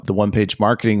the One-Page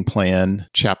Marketing Plan,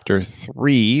 Chapter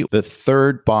 3, the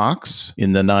third box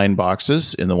in the 9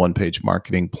 boxes in the One-Page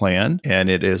Marketing Plan. And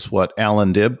it is what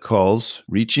Alan Dibb calls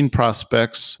reaching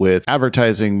prospects with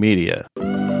advertising media.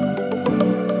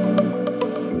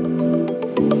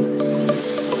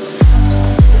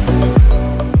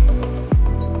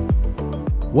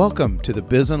 Welcome to the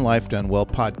Biz and Life Done Well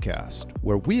podcast,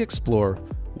 where we explore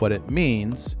what it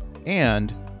means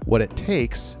and what it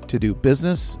takes to do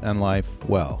business and life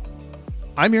well.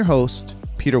 I'm your host,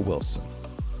 Peter Wilson.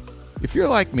 If you're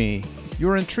like me,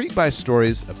 you're intrigued by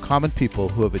stories of common people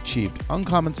who have achieved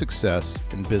uncommon success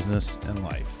in business and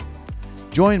life.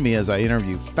 Join me as I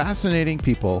interview fascinating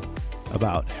people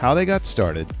about how they got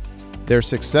started, their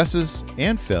successes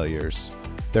and failures,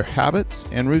 their habits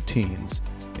and routines,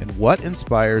 and what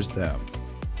inspires them.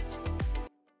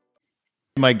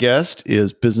 My guest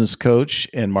is business coach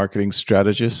and marketing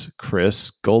strategist,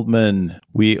 Chris Goldman.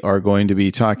 We are going to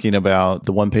be talking about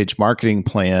the One-Page Marketing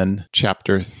Plan,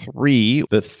 Chapter 3,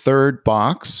 the third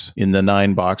box in the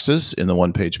 9 boxes in the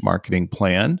One-Page Marketing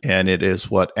Plan. And it is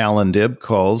what Alan Dibb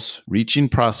calls reaching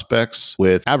prospects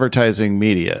with advertising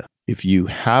media. If you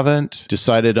haven't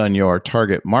decided on your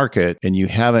target market and you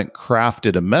haven't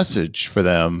crafted a message for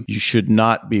them, you should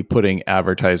not be putting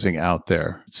advertising out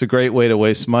there. It's a great way to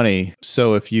waste money.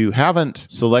 So if you haven't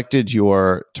selected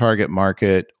your target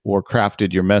market or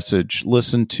crafted your message,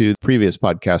 listen to the previous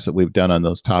podcasts that we've done on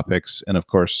those topics. And of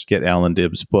course, get Alan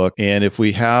Dibb's book. And if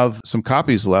we have some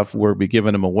copies left, we'll be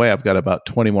giving them away. I've got about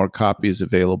 20 more copies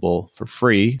available for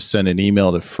free. Send an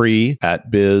email to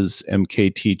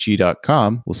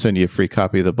free@bizmktg.com. We'll send you a free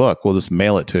copy of the book. We'll just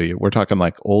mail it to you. We're talking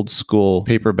like old school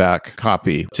paperback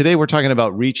copy. Today, we're talking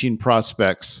about reaching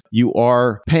prospects. You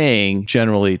are paying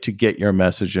generally to get your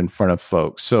message in front of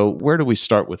folks. So where do we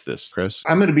start with this, Chris?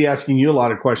 I'm going to be asking you a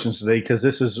lot of questions today because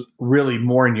this is really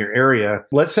more in your area.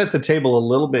 Let's set the table a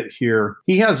little bit here.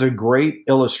 He has a great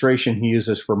illustration he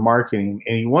uses for marketing,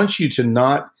 and he wants you to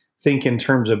not think in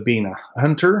terms of being a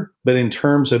hunter, but in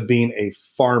terms of being a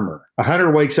farmer. A hunter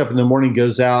wakes up in the morning,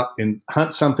 goes out and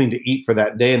hunts something to eat for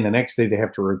that day, and the next day they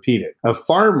have to repeat it. A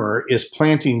farmer is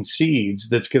planting seeds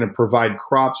that's going to provide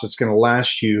crops that's going to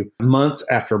last you month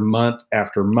after month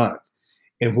after month.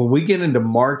 And when we get into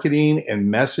marketing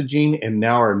and messaging and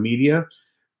now our media,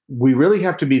 we really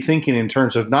have to be thinking in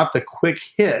terms of not the quick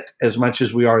hit as much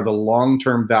as we are the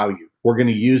long-term value. We're going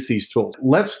to use these tools.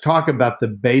 Let's talk about the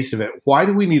base of it. Why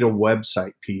do we need a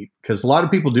website, Pete? Because a lot of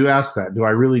people do ask that. Do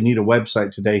I really need a website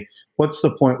today? What's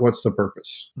the point? What's the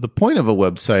purpose? The point of a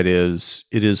website is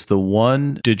it is the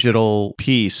one digital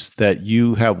piece that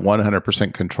you have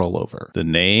 100% control over. The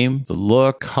name, the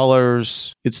look,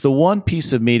 colors. It's the one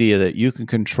piece of media that you can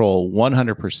control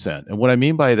 100%. And what I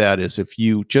mean by that is if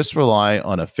you just rely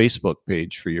on a Facebook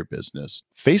page for your business,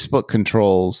 Facebook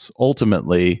controls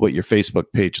ultimately what your Facebook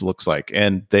page looks like.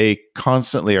 And they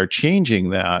constantly are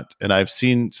changing that. And I've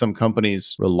seen some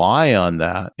companies rely on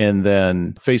that. And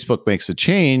then Facebook makes a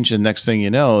change. And next thing you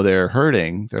know, they're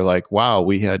hurting. They're like, wow,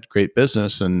 we had great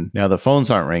business and now the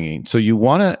phones aren't ringing. So you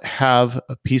want to have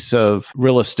a piece of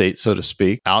real estate, so to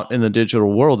speak, out in the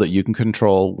digital world that you can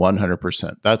control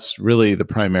 100%. That's really the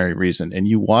primary reason. And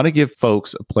you want to give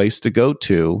folks a place to go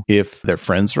to if their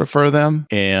friends refer them.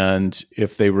 And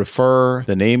if they refer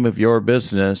the name of your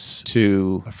business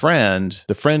to a friend,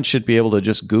 the friend should be able to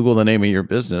just Google the name of your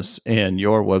business and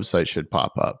your website should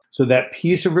pop up. So that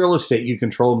piece of real estate you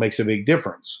control makes a big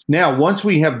difference. Now, once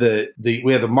we have the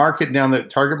market down, the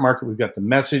target market, we've got the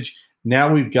message.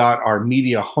 Now we've got our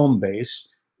media home base,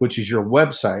 which is your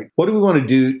website. What do we want to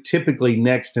do typically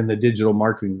next in the digital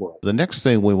marketing world? The next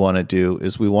thing we want to do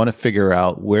is we want to figure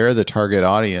out where the target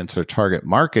audience or target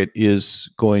market is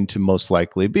going to most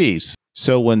likely be.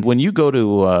 So when you go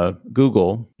to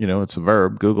Google, it's a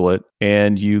verb, Google it,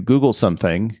 and you Google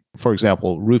something, for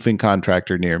example, roofing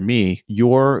contractor near me,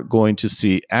 you're going to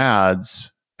see ads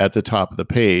at the top of the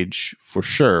page for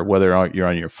sure, whether you're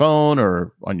on your phone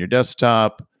or on your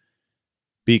desktop,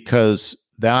 because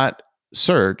that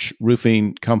search,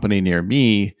 roofing company near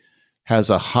me, has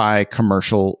a high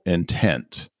commercial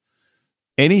intent.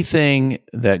 Anything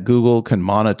that Google can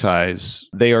monetize,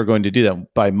 they are going to do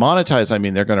that. By monetize, I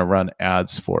mean they're going to run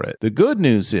ads for it. The good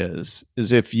news is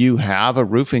if you have a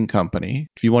roofing company,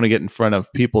 if you want to get in front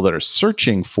of people that are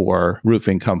searching for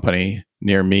roofing company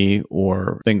near me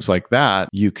or things like that,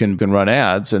 you can run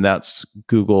ads, and that's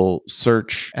Google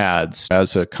search ads.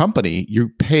 As a company, you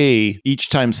pay each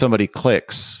time somebody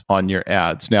clicks on your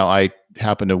ads. Now, I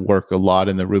happen to work a lot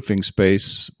in the roofing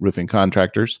space, roofing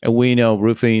contractors. And we know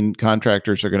roofing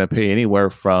contractors are going to pay anywhere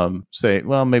from, say,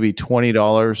 well, maybe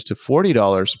 $20 to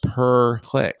 $40 per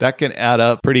click. That can add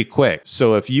up pretty quick.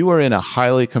 So if you are in a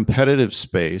highly competitive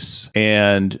space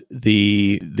and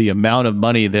the amount of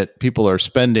money that people are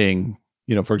spending,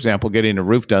 for example, getting a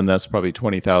roof done, that's probably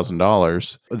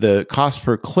 $20,000. The cost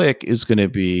per click is going to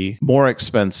be more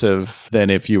expensive than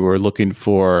if you were looking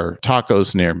for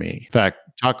tacos near me. In fact,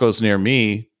 tacos near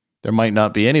me, there might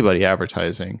not be anybody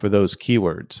advertising for those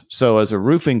keywords. So as a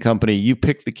roofing company, you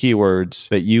pick the keywords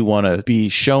that you want to be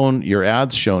shown, your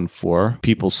ads shown for.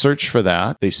 People search for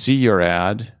that. They see your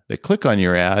ad. They click on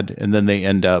your ad, and then they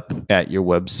end up at your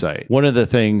website. One of the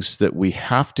things that we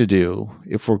have to do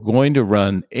if we're going to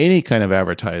run any kind of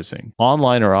advertising,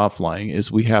 online or offline,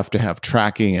 is we have to have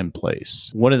tracking in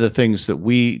place. One of the things that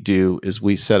we do is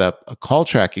we set up a call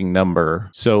tracking number.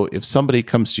 So if somebody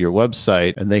comes to your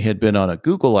website and they had been on a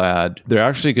Google ad, they're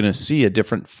actually going to see a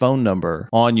different phone number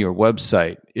on your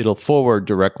website. It'll forward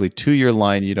directly to your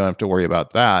line. You don't have to worry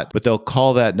about that, but they'll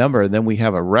call that number. And then we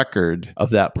have a record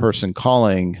of that person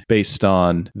calling based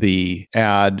on the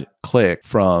ad click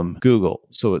from Google.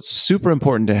 So it's super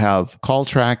important to have call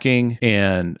tracking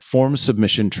and form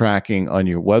submission tracking on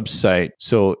your website.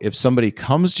 So if somebody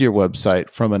comes to your website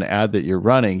from an ad that you're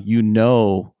running, you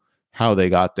know how they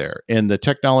got there. And the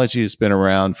technology has been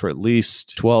around for at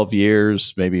least 12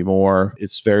 years, maybe more.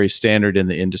 It's very standard in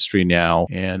the industry now,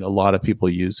 and a lot of people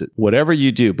use it. Whatever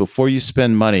you do, before you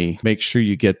spend money, make sure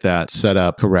you get that set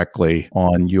up correctly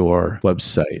on your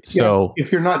website. So if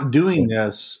you're not doing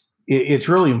this, it's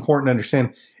really important to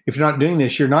understand, if you're not doing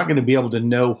this, you're not going to be able to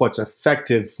know what's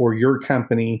effective for your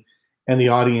company and the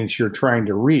audience you're trying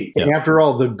to reach. Yeah. And after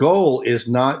all, the goal is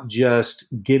not just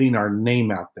getting our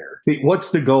name out there.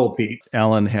 What's the goal, Pete?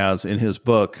 Alan has in his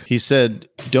book, he said,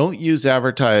 don't use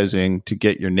advertising to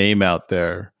get your name out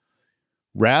there.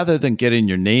 Rather than getting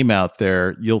your name out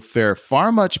there, you'll fare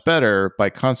far much better by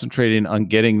concentrating on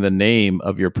getting the name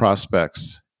of your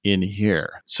prospects in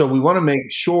here. So we want to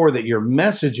make sure that your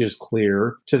message is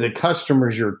clear to the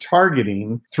customers you're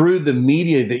targeting through the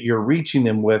media that you're reaching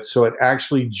them with, so it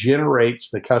actually generates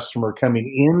the customer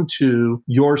coming into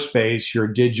your space, your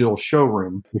digital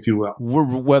showroom, if you will.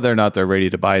 Whether or not they're ready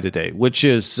to buy today, which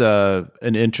is an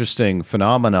interesting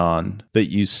phenomenon that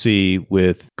you see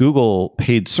with Google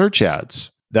paid search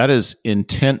ads. That is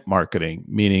intent marketing,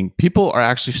 meaning people are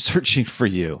actually searching for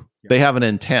you. They have an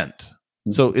intent.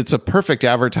 So it's a perfect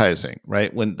advertising,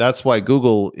 right? That's why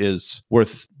Google is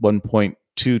worth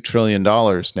 $1.2 trillion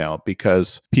now,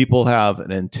 because people have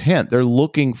an intent. They're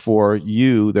looking for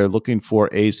you. They're looking for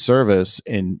a service,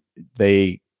 and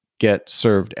they get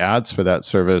served ads for that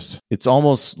service. It's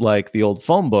almost like the old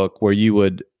phone book where you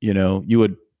would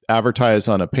advertise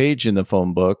on a page in the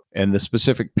phone book, and the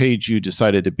specific page you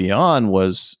decided to be on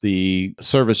was the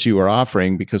service you were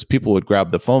offering, because people would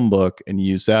grab the phone book and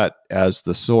use that as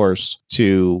the source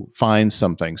to find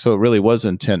something. So it really was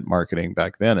intent marketing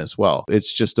back then as well.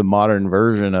 It's just a modern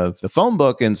version of the phone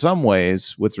book in some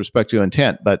ways with respect to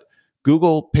intent. But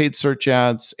Google paid search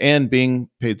ads and Bing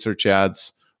paid search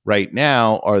ads right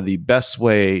now are the best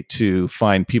way to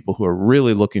find people who are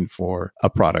really looking for a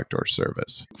product or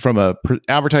service. From a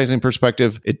advertising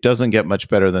perspective, it doesn't get much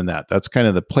better than that. That's kind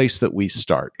of the place that we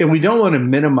start. And we don't want to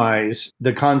minimize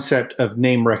the concept of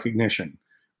name recognition,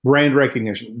 brand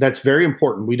recognition. That's very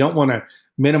important. We don't want to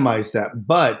minimize that.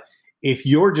 But if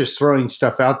you're just throwing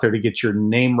stuff out there to get your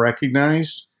name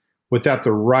recognized without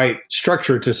the right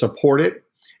structure to support it,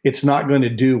 it's not going to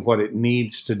do what it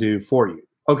needs to do for you.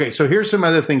 Okay, so here's some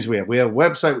other things we have. We have a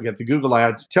website, we got the Google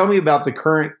ads. Tell me about the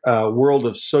current world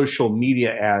of social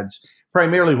media ads.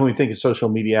 Primarily when we think of social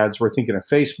media ads, we're thinking of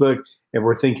Facebook and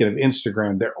we're thinking of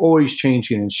Instagram. They're always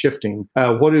changing and shifting.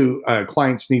 What do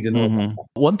clients need to know about that?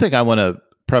 One thing I want to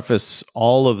preface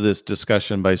all of this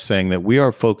discussion by saying that we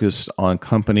are focused on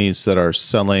companies that are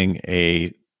selling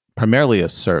primarily a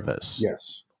service.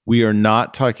 Yes. We are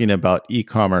not talking about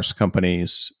e-commerce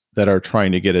companies that are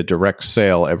trying to get a direct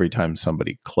sale every time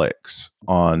somebody clicks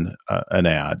on an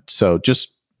ad. So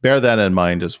just bear that in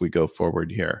mind as we go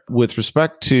forward here. With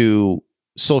respect to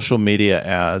social media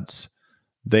ads,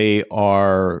 they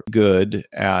are good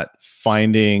at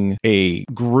finding a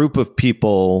group of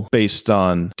people based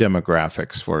on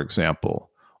demographics, for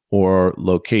example, or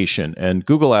location. And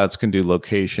Google Ads can do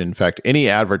location. In fact, any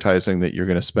advertising that you're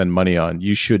going to spend money on,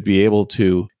 you should be able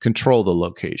to control the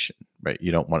location, right?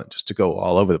 You don't want it just to go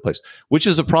all over the place, which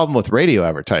is a problem with radio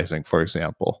advertising, for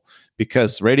example,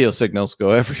 because radio signals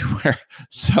go everywhere.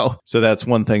 So that's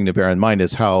one thing to bear in mind,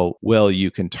 is how well you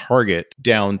can target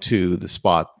down to the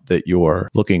spot that you're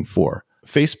looking for.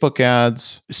 Facebook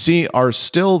ads are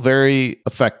still very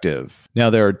effective. Now,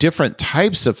 there are different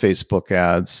types of Facebook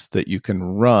ads that you can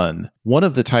run. One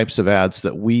of the types of ads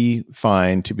that we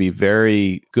find to be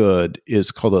very good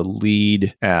is called a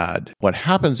lead ad. What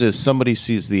happens is somebody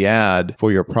sees the ad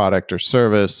for your product or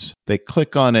service, they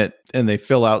click on it, and they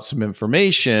fill out some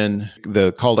information.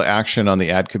 The call to action on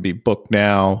the ad could be book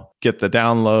now, get the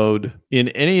download. In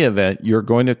any event, you're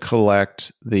going to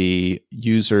collect the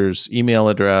user's email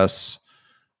address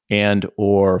and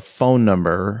or phone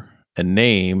number and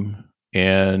name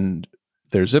and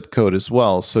their zip code as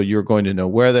well. So you're going to know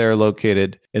where they're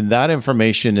located. And that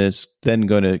information is then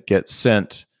going to get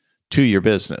sent to your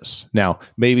business. Now,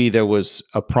 maybe there was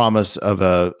a promise of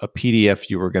a PDF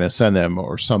you were going to send them,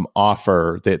 or some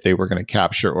offer that they were going to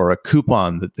capture, or a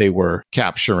coupon that they were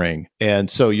capturing. And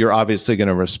so you're obviously going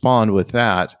to respond with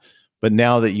that. But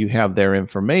now that you have their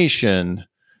information,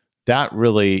 that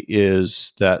really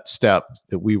is that step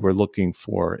that we were looking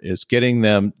for, is getting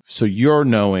them so you're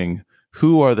knowing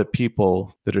who are the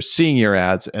people that are seeing your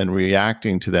ads and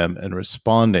reacting to them and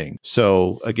responding.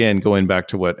 So again, going back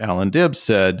to what Alan Dibbs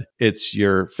said,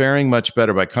 you're faring much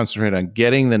better by concentrating on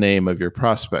getting the name of your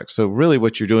prospects. So really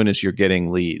what you're doing is you're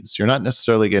getting leads. You're not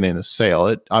necessarily getting a sale.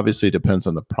 It obviously depends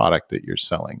on the product that you're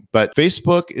selling. But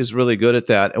Facebook is really good at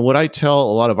that. And what I tell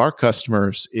a lot of our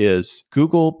customers is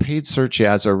Google paid search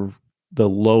ads are the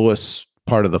lowest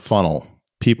part of the funnel.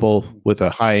 People with a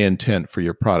high intent for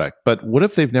your product. But what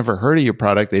if they've never heard of your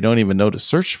product? They don't even know to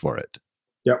search for it.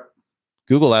 Yep.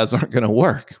 Google ads aren't going to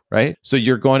work, right? So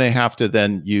you're going to have to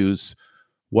then use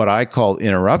what I call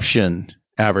interruption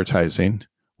advertising,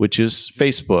 which is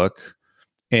Facebook.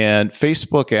 And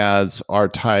Facebook ads are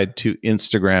tied to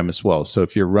Instagram as well. So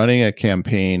if you're running a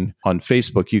campaign on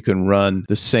Facebook, you can run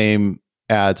the same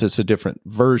ads. It's a different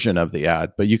version of the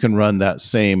ad, but you can run that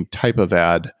same type of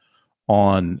ad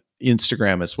on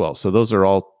Instagram as well. So those are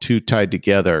all two tied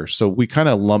together. So we kind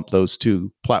of lump those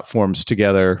two platforms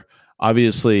together.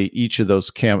 Obviously, each of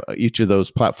those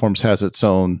platforms has its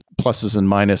own pluses and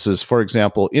minuses. For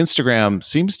example, Instagram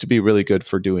seems to be really good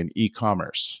for doing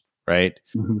e-commerce, right?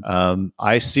 Mm-hmm.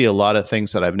 I see a lot of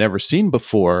things that I've never seen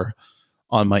before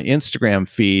on my Instagram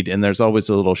feed, and there's always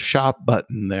a little shop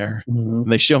button there. Mm-hmm.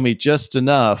 And they show me just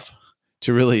enough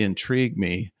to really intrigue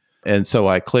me. And so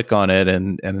I click on it,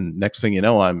 and next thing you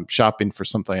know, I'm shopping for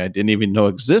something I didn't even know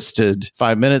existed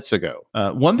 5 minutes ago.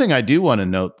 One thing I do want to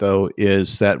note, though,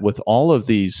 is that with all of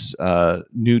these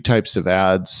new types of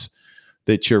ads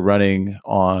that you're running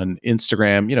on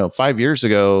Instagram, 5 years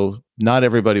ago, not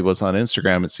everybody was on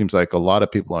Instagram. It seems like a lot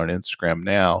of people are on Instagram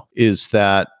now, is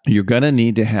that you're going to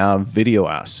need to have video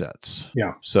assets.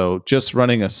 Yeah. So just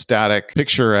running a static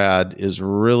picture ad is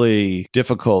really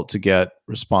difficult to get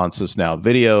responses now.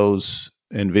 Videos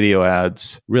and video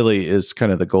ads really is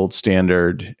kind of the gold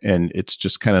standard, and it's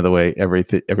just kind of the way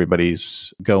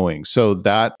everybody's going. So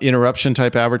that interruption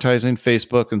type advertising,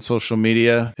 Facebook and social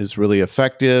media, is really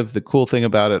effective. The cool thing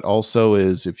about it also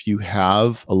is if you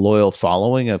have a loyal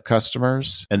following of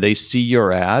customers and they see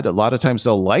your ad, a lot of times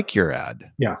they'll like your ad.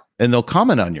 Yeah. And they'll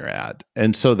comment on your ad.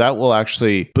 And so that will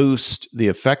actually boost the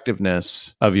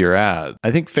effectiveness of your ad.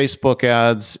 I think Facebook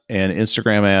ads and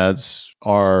Instagram ads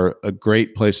are a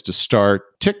great place to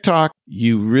start. TikTok,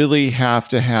 you really have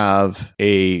to have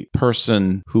a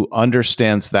person who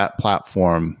understands that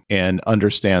platform and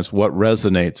understands what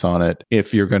resonates on it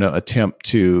if you're going to attempt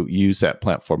to use that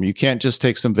platform. You can't just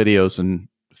take some videos and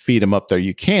feed them up there.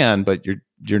 You can, but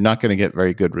you're not going to get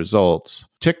very good results.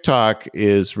 TikTok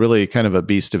is really kind of a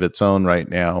beast of its own right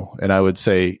now. And I would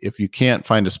say if you can't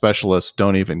find a specialist,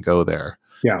 don't even go there.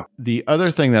 Yeah. The other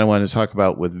thing that I wanted to talk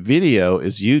about with video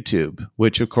is YouTube,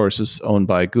 which of course is owned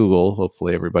by Google.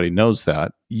 Hopefully everybody knows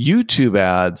that. YouTube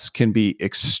ads can be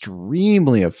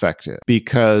extremely effective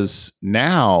because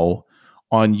now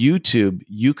on YouTube,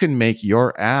 you can make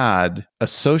your ad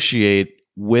associate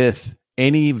with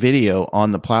any video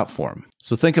on the platform.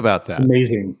 So think about that.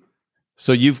 Amazing.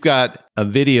 So you've got a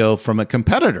video from a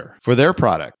competitor for their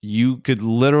product. You could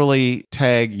literally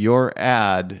tag your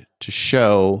ad to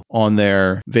show on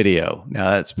their video.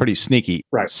 Now that's pretty sneaky.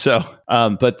 Right. So,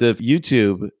 but the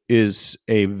YouTube is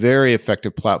a very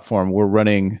effective platform. We're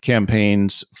running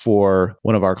campaigns for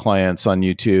one of our clients on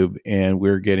YouTube, and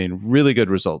we're getting really good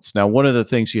results. Now, one of the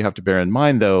things you have to bear in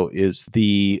mind, though, is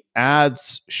the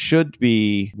ads should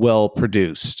be well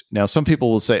produced. Now, some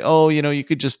people will say, oh, you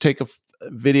could just take a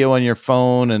video on your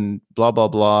phone and blah, blah,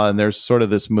 blah. And there's sort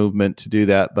of this movement to do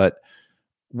that. But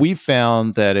we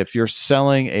found that if you're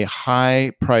selling a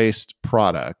high priced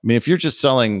product, I mean, if you're just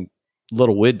selling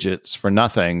little widgets for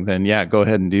nothing, then yeah, go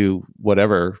ahead and do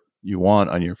whatever you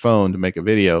want on your phone to make a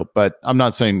video. But I'm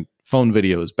not saying phone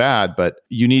video is bad, but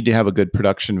you need to have a good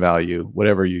production value,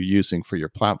 whatever you're using for your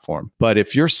platform. But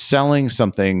if you're selling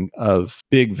something of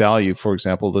big value, for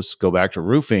example, let's go back to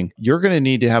roofing, you're going to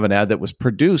need to have an ad that was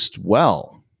produced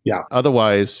well. Yeah.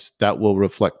 Otherwise, that will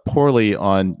reflect poorly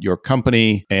on your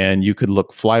company, and you could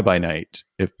look fly by night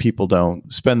if people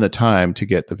don't spend the time to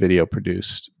get the video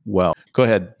produced well. Go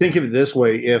ahead. Think of it this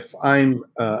way. If I'm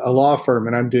a law firm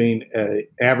and I'm doing an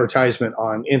advertisement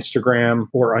on Instagram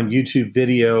or on YouTube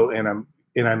video and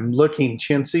I'm looking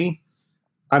chintzy,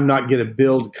 I'm not going to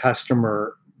build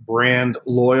customer brand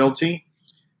loyalty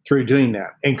through doing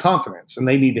that, and confidence. And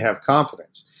they need to have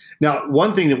confidence. Now,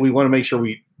 one thing that we want to make sure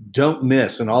we don't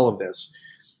miss in all of this,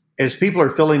 as people are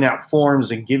filling out forms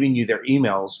and giving you their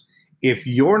emails, if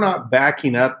you're not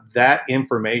backing up that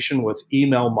information with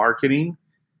email marketing,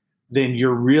 then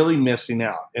you're really missing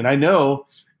out. And I know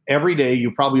every day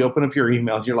you probably open up your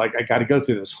email and you're like, I got to go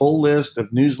through this whole list of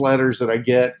newsletters that I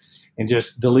get and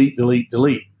just delete.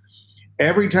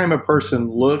 Every time a person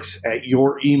looks at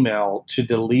your email to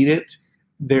delete it,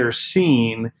 they're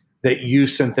seeing that you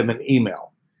sent them an email.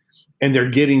 And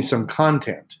they're getting some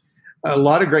content. A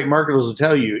lot of great marketers will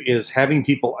tell you is having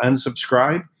people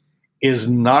unsubscribe is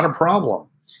not a problem,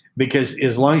 because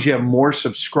as long as you have more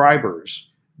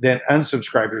subscribers than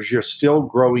unsubscribers, you're still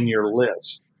growing your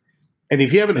list. And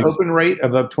if you have an open rate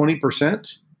above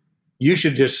 20%, you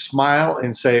should just smile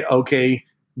and say, okay,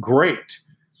 great.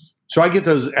 So I get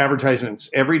those advertisements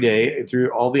every day through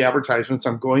all the advertisements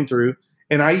I'm going through.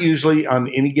 And I usually, on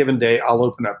any given day, I'll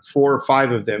open up 4 or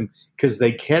 5 of them because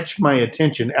they catch my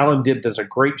attention. Alan does a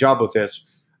great job with this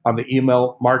on the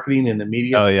email marketing and the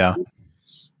media. Oh, yeah.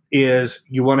 Is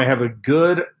you want to have a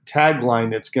good tagline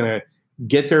that's going to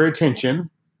get their attention,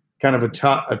 kind of a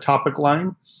topic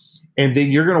line. And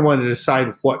then you're going to want to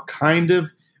decide what kind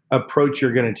of approach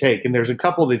you're going to take. And there's a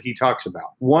couple that he talks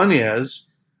about. One is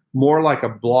more like a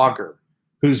blogger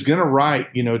who's going to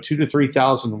write, 2,000 to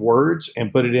 3,000 words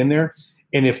and put it in there.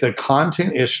 And if the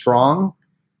content is strong,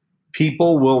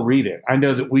 people will read it. I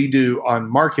know that we do on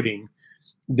marketing.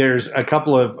 There's a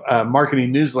couple of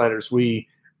marketing newsletters we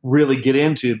really get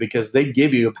into because they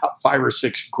give you about 5 or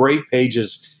 6 great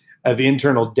pages of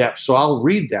internal depth. So I'll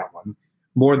read that one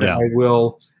more than I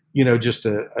will, just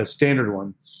a standard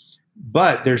one.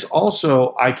 But there's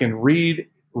also, I can read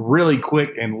really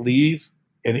quick and leave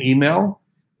an email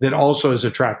that also is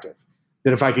attractive.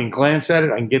 That if I can glance at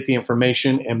it, I can get the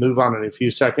information and move on in a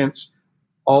few seconds.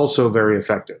 Also very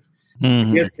effective.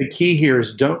 Mm-hmm. Yes, the key here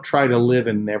is don't try to live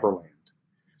in Neverland.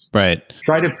 Right.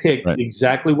 Try to pick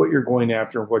exactly what you're going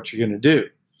after and what you're going to do.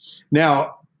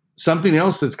 Now, something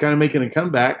else that's kind of making a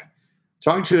comeback,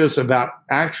 talk to us about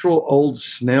actual old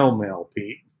snail mail,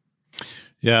 Pete.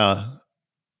 Yeah.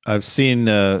 I've seen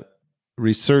a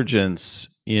resurgence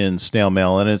in snail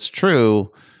mail, and it's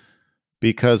true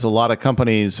because a lot of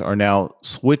companies are now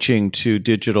switching to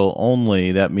digital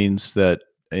only. That means that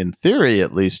in theory,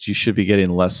 at least, you should be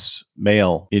getting less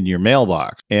mail in your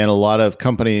mailbox. And a lot of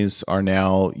companies are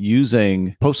now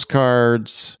using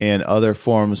postcards and other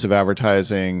forms of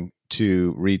advertising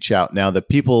to reach out. Now, the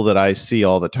people that I see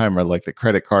all the time are like the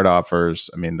credit card offers.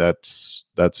 I mean, that's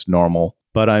normal.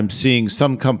 But I'm seeing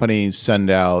some companies send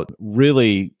out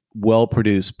really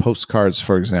well-produced postcards,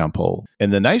 for example.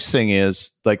 And the nice thing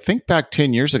is, think back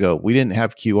 10 years ago, we didn't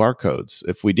have QR codes.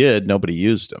 If we did, nobody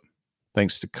used them.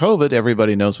 Thanks to COVID,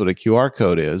 everybody knows what a QR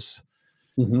code is.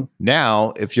 Mm-hmm.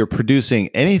 Now, if you're producing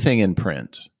anything in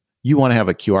print, you want to have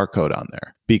a QR code on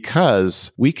there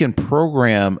because we can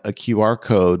program a QR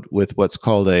code with what's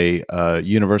called a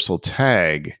universal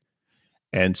tag.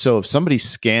 And so if somebody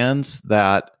scans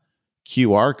that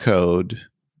QR code,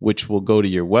 which will go to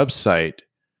your website,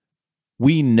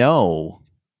 we know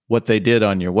what they did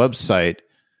on your website.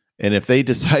 And if they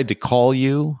decide to call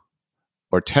you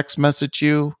or text message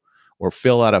you or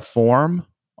fill out a form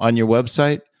on your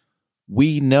website,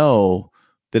 we know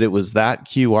that it was that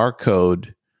QR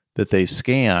code that they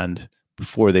scanned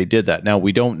before they did that. Now,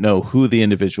 we don't know who the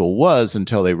individual was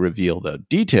until they reveal the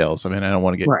details. I mean, I don't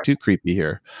want to get too creepy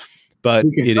here, but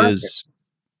it is,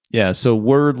 so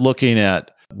we're looking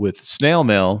at, with snail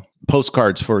mail,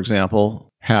 postcards, for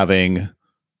example, having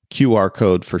QR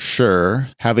code for sure,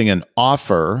 having an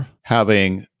offer,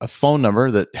 having a phone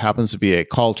number that happens to be a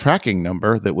call tracking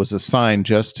number that was assigned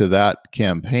just to that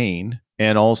campaign,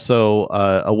 and also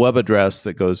a web address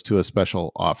that goes to a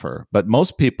special offer. But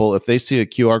most people, if they see a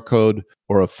QR code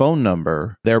or a phone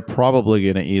number, they're probably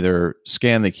going to either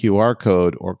scan the QR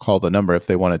code or call the number if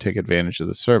they want to take advantage of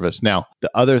the service. Now,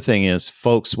 the other thing is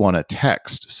folks want to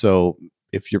text. So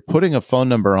if you're putting a phone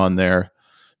number on there,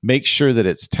 make sure that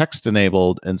it's text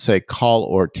enabled and say call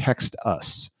or text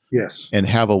us. Yes. and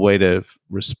have a way to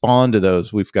respond to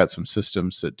those. We've got some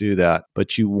systems that do that,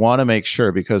 but you want to make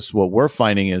sure, because what we're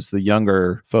finding is the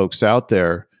younger folks out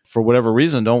there, for whatever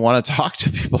reason, don't want to talk to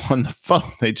people on the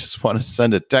phone. They just want to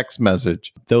send a text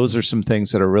message. Those are some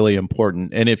things that are really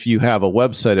important. And if you have a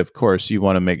website, of course, you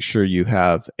want to make sure you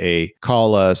have a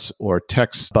call us or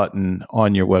text button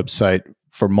on your website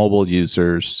for mobile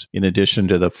users, in addition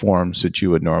to the forms that you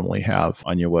would normally have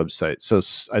on your website. So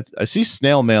I see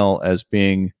snail mail as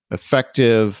being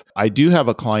effective. I do have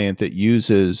a client that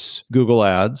uses Google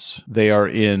Ads. They are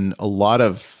in a lot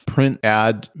of print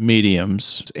ad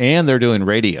mediums, and they're doing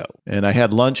radio. And I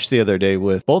had lunch the other day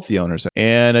with both the owners,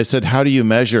 and I said, how do you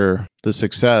measure the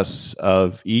success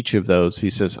of each of those? He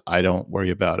says, I don't worry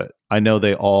about it. I know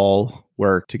they all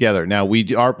work together. Now,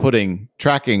 we are putting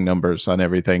tracking numbers on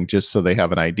everything just so they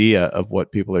have an idea of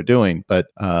what people are doing. But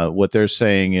what they're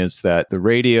saying is that the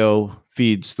radio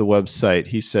feeds the website.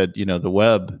 He said, the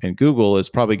web and Google is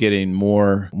probably getting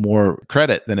more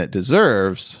credit than it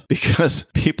deserves, because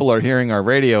people are hearing our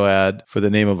radio ad for the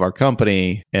name of our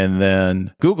company and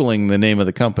then Googling the name of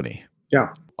the company. Yeah.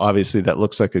 Obviously, that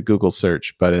looks like a Google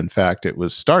search, but in fact, it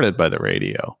was started by the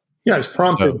radio. Yeah, it's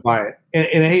prompted by it.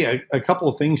 And hey, a couple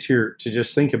of things here to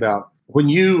just think about. When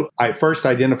I first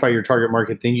identify your target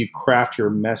market, then you craft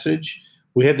your message.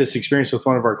 We had this experience with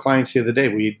one of our clients the other day.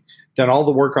 We'd done all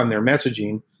the work on their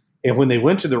messaging. And when they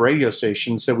went to the radio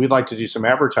station and said, we'd like to do some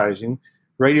advertising,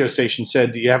 the radio station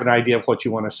said, do you have an idea of what you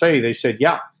want to say? They said,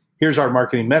 yeah, here's our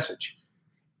marketing message.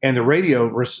 And the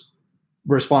radio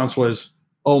response was,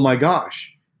 oh my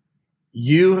gosh,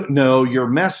 you know your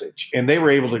message. And they were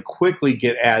able to quickly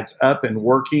get ads up and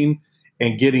working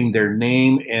and getting their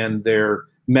name and their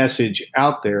message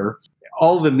out there.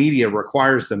 All the media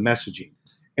requires the messaging.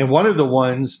 And one of the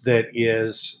ones that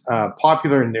is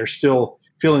popular, and they're still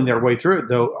feeling their way through it,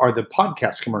 though, are the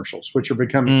podcast commercials, which are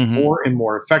becoming more and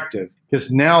more effective. Because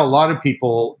now a lot of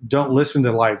people don't listen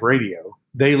to live radio.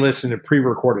 They listen to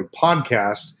pre-recorded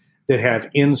podcasts that have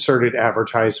inserted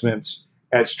advertisements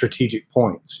at strategic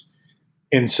points.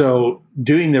 And so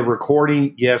doing the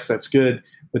recording, yes, that's good,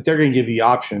 but they're going to give the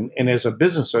option. And as a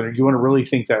business owner, you want to really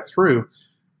think that through.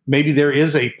 Maybe there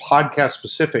is a podcast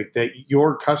specific that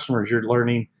your customers, you're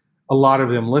learning, a lot of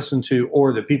them listen to,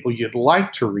 or the people you'd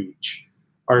like to reach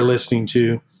are listening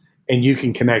to, and you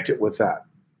can connect it with that.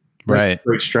 Right. That's a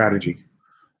great strategy.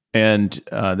 And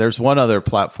there's one other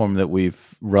platform that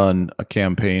we've run a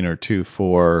campaign or two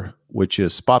for, which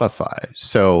is Spotify.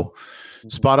 So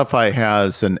Spotify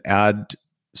has an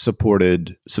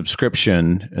ad-supported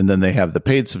subscription, and then they have the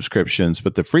paid subscriptions,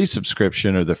 but the free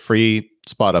subscription, or the free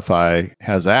Spotify,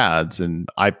 has ads, and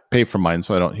I pay for mine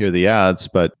so I don't hear the ads.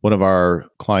 But one of our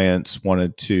clients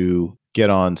wanted to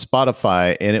get on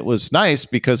Spotify, and it was nice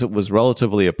because it was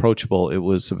relatively approachable. It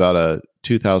was about a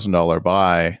 $2,000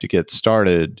 buy to get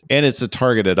started, and it's a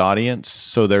targeted audience.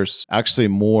 So there's actually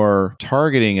more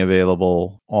targeting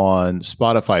available on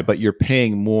Spotify, but you're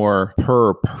paying more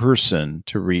per person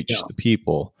to reach the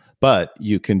people, but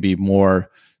you can be more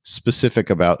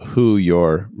specific about who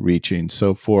you're reaching.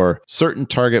 So for certain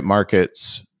target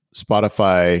markets,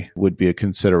 Spotify would be a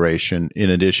consideration, in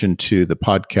addition to the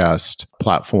podcast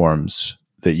platforms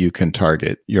that you can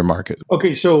target your market.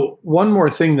 Okay, so one more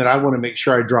thing that I want to make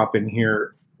sure I drop in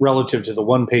here relative to the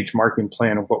one-page marketing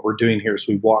plan of what we're doing here as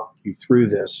we walk you through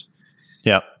this.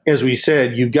 Yeah. As we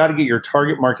said, you've got to get your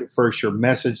target market first, your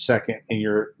message second, and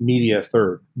your media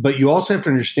third. But you also have to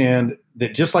understand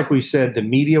that, just like we said, the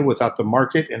media without the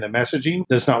market and the messaging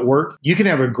does not work. You can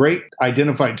have a great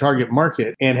identified target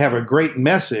market and have a great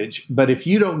message, but if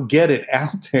you don't get it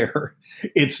out there,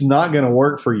 it's not going to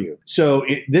work for you. So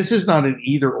this is not an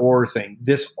either or thing.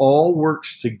 This all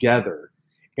works together.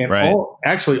 And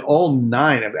all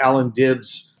 9 of Alan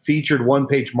Dibb's featured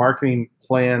one-page marketing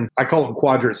plan, I call them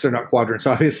quadrants. They're not quadrants,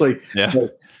 obviously. Yeah.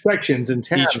 Sections and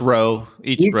tabs. Each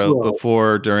row,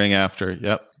 before, during, after.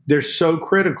 Yep. They're so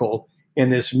critical. In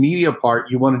this media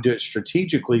part, you want to do it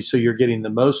strategically so you're getting the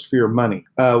most for your money.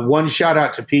 One shout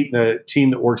out to Pete and the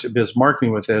team that works at Biz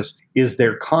Marketing with this is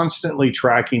they're constantly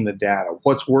tracking the data.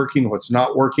 What's working, what's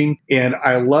not working. And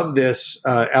I love this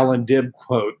Alan Dibb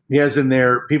quote. He has in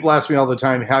there, people ask me all the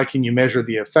time, how can you measure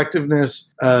the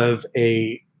effectiveness of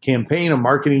a campaign, a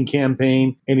marketing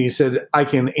campaign? And he said, I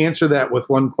can answer that with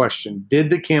one question.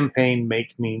 Did the campaign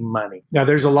make me money? Now,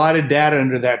 there's a lot of data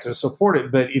under that to support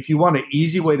it, but if you want an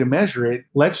easy way to measure it,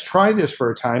 let's try this for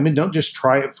a time, and don't just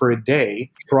try it for a day.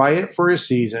 Try it for a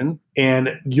season, and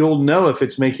you'll know if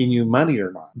it's making you money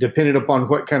or not. Depending upon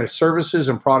what kind of services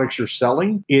and products you're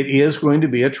selling, it is going to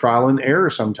be a trial and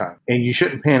error sometime, and you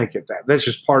shouldn't panic at that. That's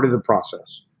just part of the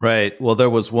process. Right. Well, there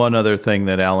was one other thing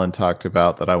that Alan talked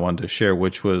about that I wanted to share,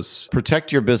 which was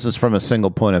protect your business from a single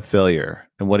point of failure.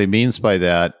 And what he means by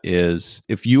that is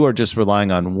if you are just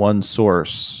relying on one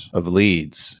source of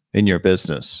leads in your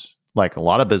business, like a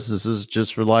lot of businesses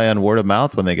just rely on word of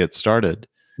mouth when they get started.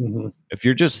 Mm-hmm. If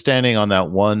you're just standing on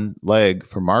that one leg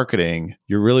for marketing,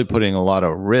 you're really putting a lot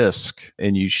of risk,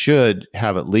 and you should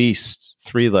have at least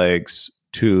 3 legs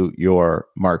to your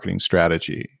marketing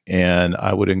strategy. And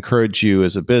I would encourage you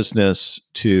as a business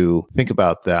to think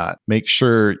about that. Make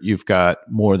sure you've got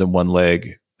more than one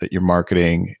leg that your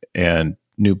marketing and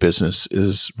new business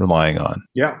is relying on.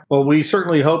 Yeah. Well, we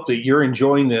certainly hope that you're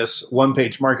enjoying this One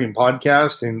Page Marketing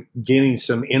podcast and gaining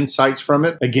some insights from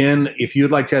it. Again, if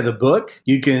you'd like to have the book,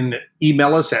 you can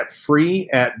email us at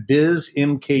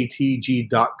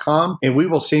free@bizmktg.com, and we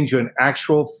will send you an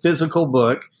actual physical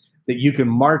book that you can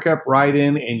mark up, write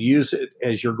in, and use it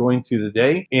as you're going through the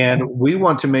day. And we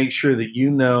want to make sure that you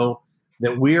know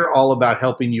that we're all about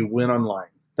helping you win online.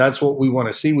 That's what we want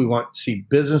to see. We want to see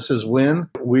businesses win.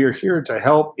 We are here to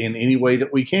help in any way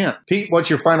that we can. Pete, what's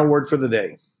your final word for the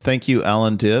day? Thank you,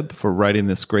 Alan Dibb, for writing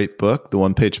this great book, The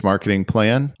One Page Marketing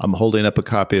Plan. I'm holding up a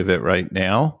copy of it right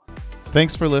now.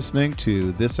 Thanks for listening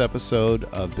to this episode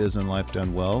of Biz and Life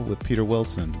Done Well with Peter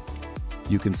Wilson.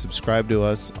 You can subscribe to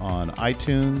us on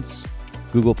iTunes,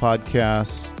 Google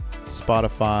Podcasts,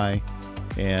 Spotify,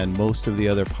 and most of the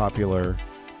other popular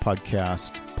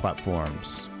podcast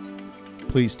platforms.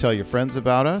 Please tell your friends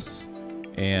about us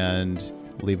and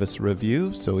leave us a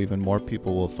review so even more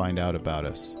people will find out about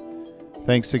us.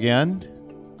 Thanks again.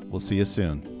 We'll see you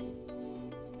soon.